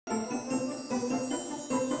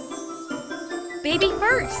Baby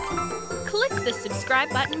First! Click the subscribe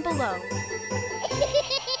button below.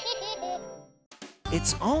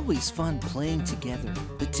 It's always fun playing together,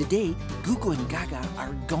 but today, GooGoo and Gaga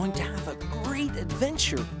are going to have a great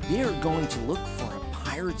adventure. They are going to look for a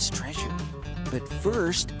pirate's treasure. But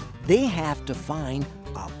first, they have to find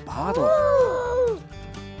a bottle. Woo!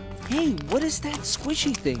 Hey, what is that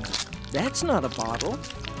squishy thing? That's not a bottle.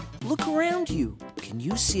 Look around you. Can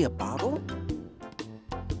you see a bottle?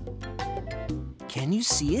 Can you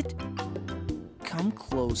see it? Come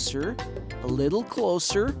closer, a little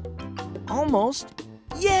closer. Almost.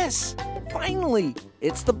 Yes! Finally!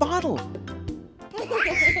 It's the bottle.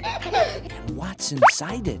 And what's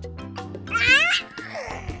inside it?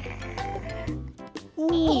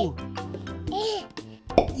 Ooh!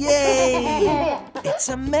 Yay! It's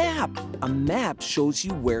a map. A map shows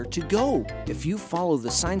you where to go. If you follow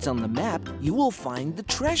the signs on the map, you will find the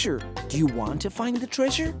treasure. Do you want to find the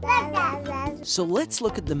treasure? So let's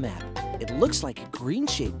look at the map. It looks like a green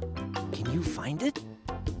shape. Can you find it?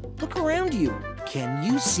 Look around you. Can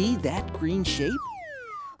you see that green shape?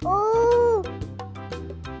 Oh!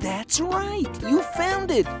 That's right. You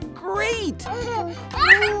found it. Great.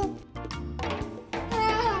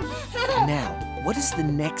 Now, what is the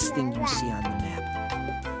next thing you see on the map?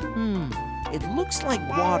 It looks like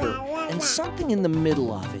water and something in the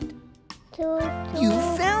middle of it. You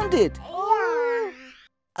found it.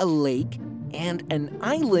 A lake and an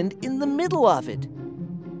island in the middle of it.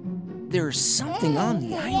 There's something on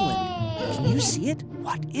the island. Can you see it?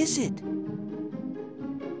 What is it?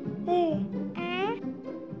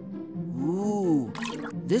 Ooh,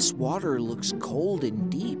 this water looks cold and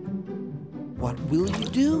deep. What will you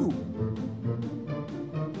do?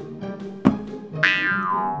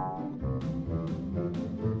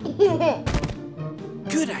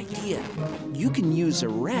 Good idea. You can use a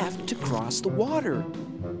raft to cross the water.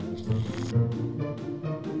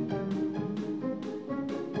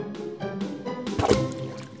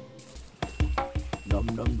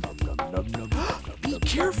 Be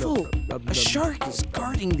careful! A shark is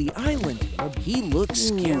guarding the island. He looks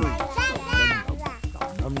scary.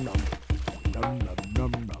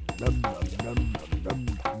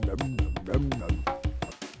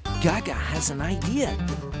 Gaga has an idea.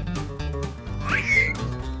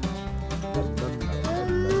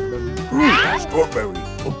 Strawberry.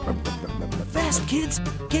 Fast, kids!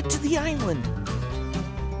 Get to the island!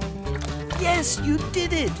 Yes, you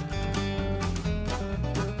did it!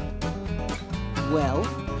 Well,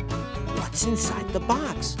 what's inside the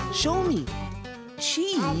box? Show me.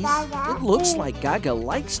 Cheese? It looks like Gaga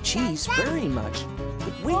likes cheese very much.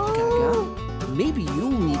 But wait, Gaga. Maybe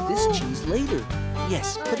you'll need this cheese later.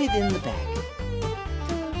 Yes, put it in the bag.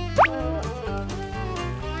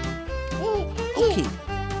 Okay,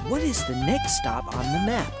 what is the next stop on the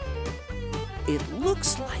map? It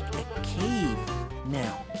looks like a cave.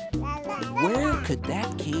 Now, where could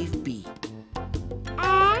that cave be?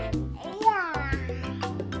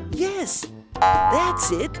 Yes,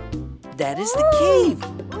 that's it. That is the cave.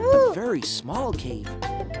 A very small cave.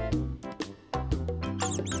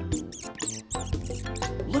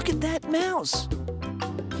 Look at that mouse.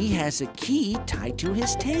 He has a key tied to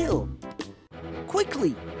his tail.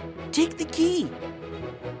 Quickly, take the key.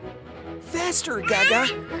 Faster, Gaga.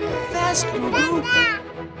 Fast,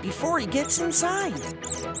 GooGoo. Before he gets inside.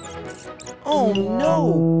 Oh no!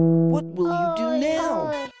 What will you do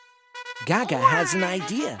now? Gaga has an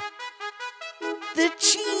idea. The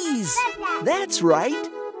cheese! That's right.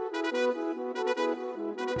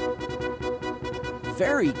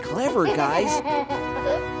 Very clever, guys.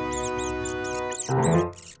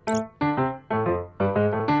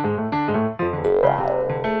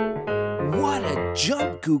 What a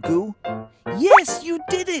jump, GooGoo. Yes, you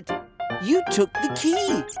did it. You took the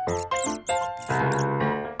key.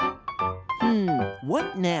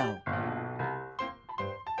 What now?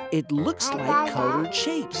 It looks like colored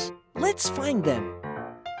shapes. Let's find them.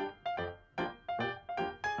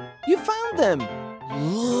 You found them.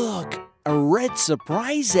 Look, a red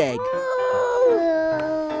surprise egg.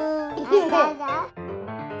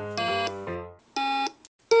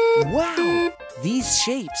 Wow, these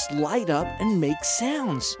shapes light up and make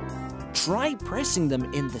sounds. Try pressing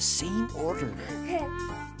them in the same order.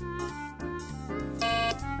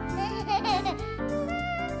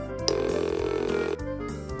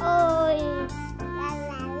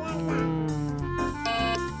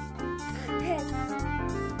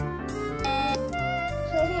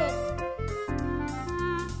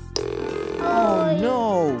 Oh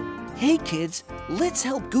no! Hey kids, let's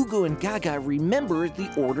help GooGoo and Gaga remember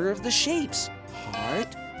the order of the shapes.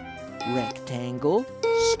 Heart, rectangle,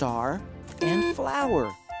 star, and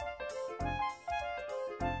flower.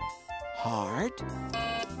 Heart,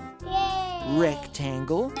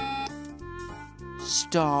 rectangle,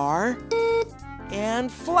 star,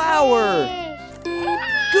 and flower.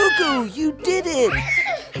 GooGoo, you did it!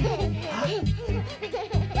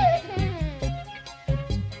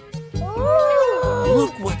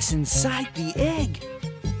 Look what's inside the egg.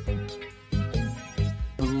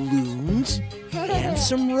 Balloons and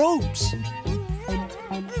some ropes.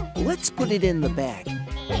 Let's put it in the bag.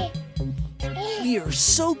 We are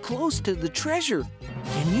so close to the treasure.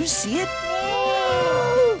 Can you see it?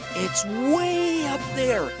 It's way up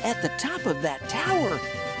there at the top of that tower.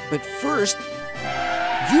 But first,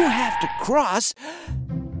 you have to cross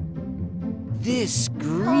this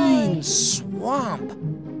green swamp.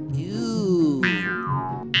 Ew.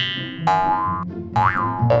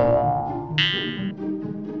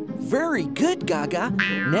 Very good, Gaga.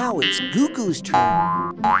 Now it's GooGoo's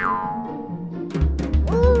turn.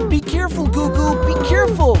 Be careful, GooGoo, be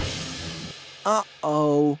careful.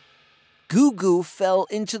 Uh-oh. GooGoo fell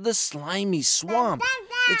into the slimy swamp.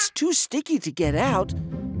 It's too sticky to get out.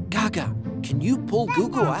 Gaga, can you pull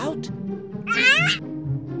GooGoo out?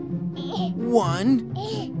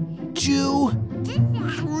 1, 2,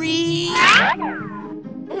 3.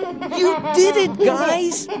 You did it,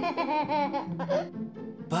 guys!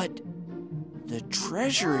 But the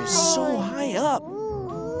treasure is so high up.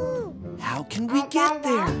 How can we get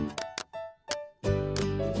there?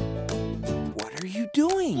 What are you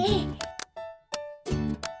doing?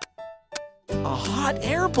 A hot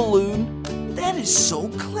air balloon? That is so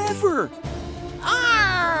clever.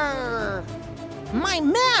 Arr! My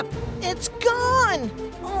map! It's gone!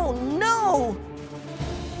 Oh no!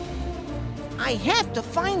 I have to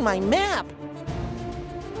find my map.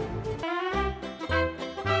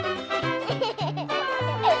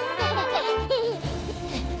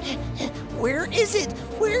 Where is it?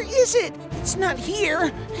 Where is it? It's not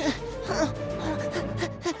here.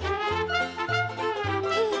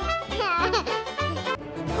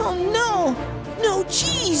 Oh no! No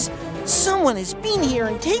cheese! Someone has been here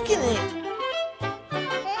and taken it.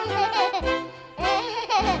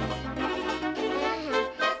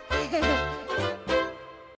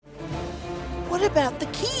 What about the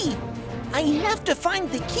key? I have to find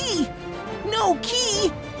the key. No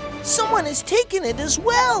key! Someone has taken it as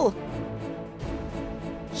well.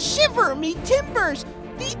 Shiver me timbers!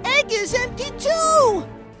 The egg is empty too!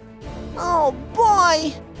 Oh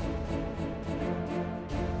boy!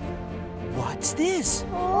 What's this?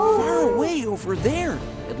 Far away over there.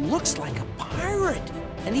 It looks like a pirate,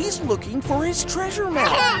 and he's looking for his treasure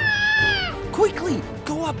map. Quickly,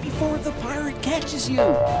 go up before the pirate catches you.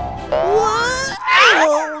 What?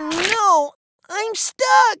 Oh no! I'm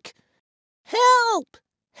stuck! Help!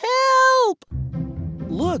 Help!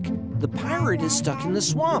 Look, the pirate is stuck in the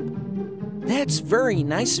swamp. That's very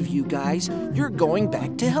nice of you guys. You're going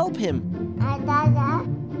back to help him.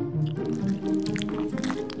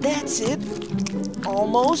 That's it.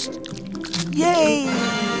 Almost. Yay!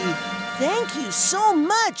 Thank you so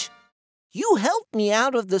much. You helped me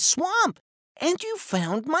out of the swamp, and you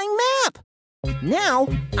found my map. Now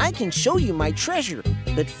I can show you my treasure,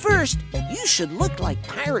 but first you should look like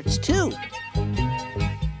pirates too.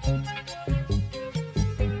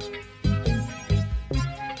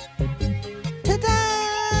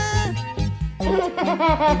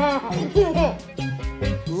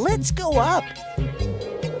 Let's go up.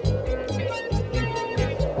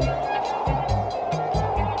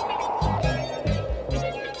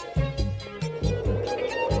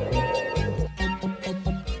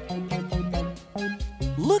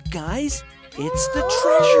 Look, guys, it's the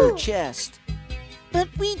treasure chest. But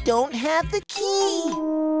we don't have the key.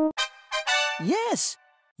 Yes,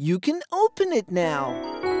 you can open it now.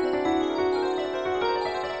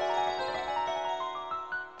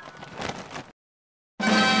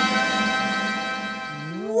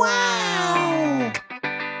 Wow!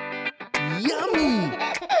 Yummy!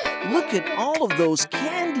 Look at all of those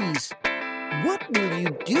candies. What will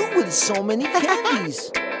you do with so many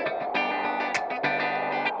candies?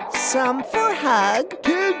 Some for Hug.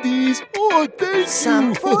 Candies! Oh, thank you!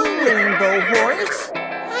 Some for Rainbow Horse.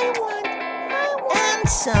 I want. And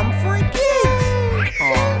some for Kids.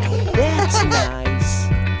 Oh, that's nice.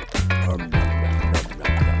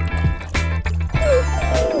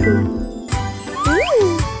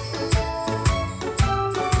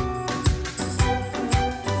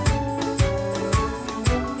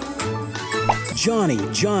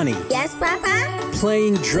 Johnny. Yes, Papa?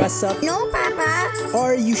 Playing dress up? No, Papa.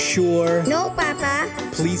 Are you sure? No, Papa.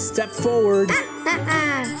 Please step forward.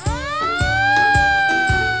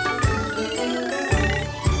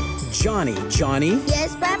 Johnny, Johnny,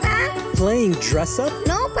 Yes, Papa? playing dress up?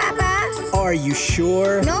 No, Papa. Are you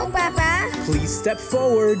sure? No, Papa. Please step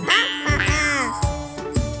forward. Ha, ha,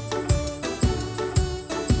 ha.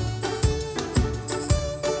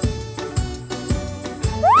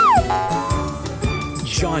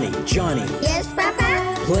 Johnny, Johnny, Yes,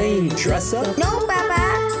 Papa? playing dress up? No,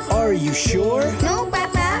 Papa. Are you sure? No,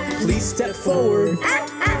 Papa. Please step forward. Ha,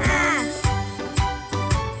 ha, ha.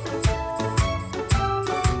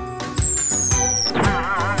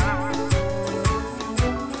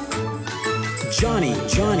 Johnny,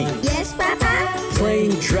 Johnny, Yes, Papa?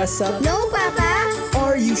 playing dress up? No, Papa.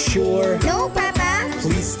 Are you sure? No, Papa.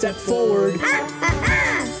 Please step forward. Ha, ha,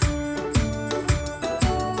 ha.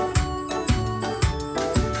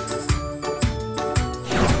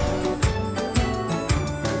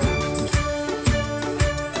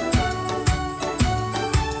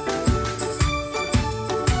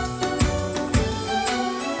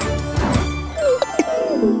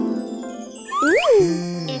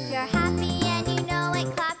 If you're happy and you know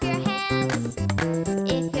it, clap your hands.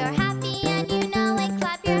 If you're happy and you know it,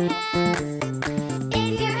 clap your hands.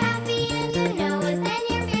 If you're happy and you know it, then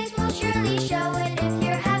your face will surely show it. If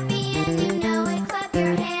you're happy and you know it, clap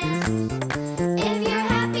your hands. If you're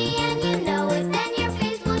happy and you know it, then your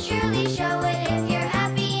face will surely show it. If you're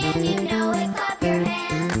happy and you know it, clap your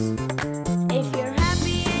hands. If you're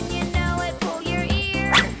happy and you know it, pull your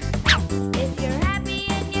ear. If you're happy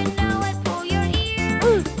and you know it, pull your ear.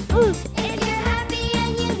 If you're happy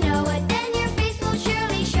and you know it, then your face will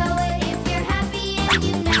surely show it. If you're happy and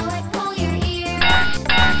you know it, pull your ear.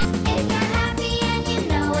 If you're happy and you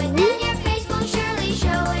know it, then your face will surely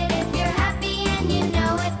show it. If you're happy and you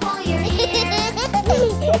know it, pull your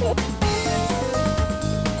ear.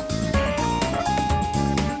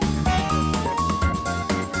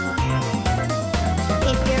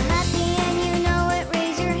 If you're happy and you know it,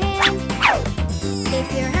 raise your hand. If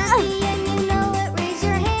you're happy and you know it, raise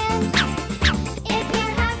your hand. If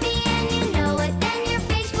you're happy and you know it, then your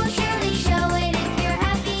face will surely show it. If you're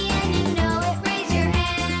happy and you know it, raise your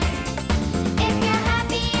hand. If you're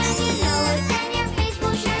happy and you know it, then your face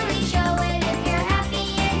will surely show it. If you're happy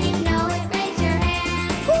and you know it, raise your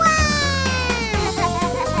hand.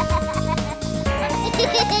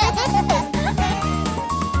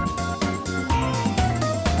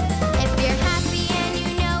 If you're happy and you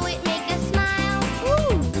know it, make a smile.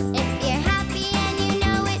 If you're happy and you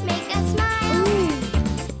know it, make a smile.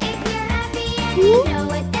 If you're happy and you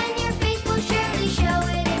know it, then your face will surely show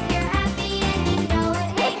it. If you're happy and you know it,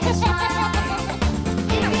 make a smile.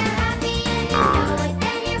 If you're happy and you know it,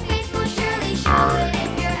 then your face will surely show it.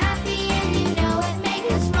 If you're happy and you know it, make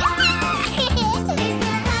a smile. If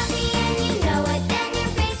you're happy and you know it, then your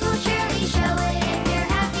face will surely show it. If you're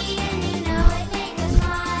happy and you know it, make a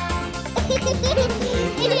smile.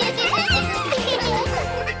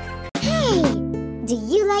 Hey, do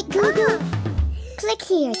you like GooGoo? Click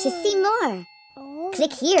here to see more.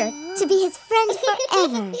 Click here to be his friend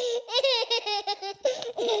forever.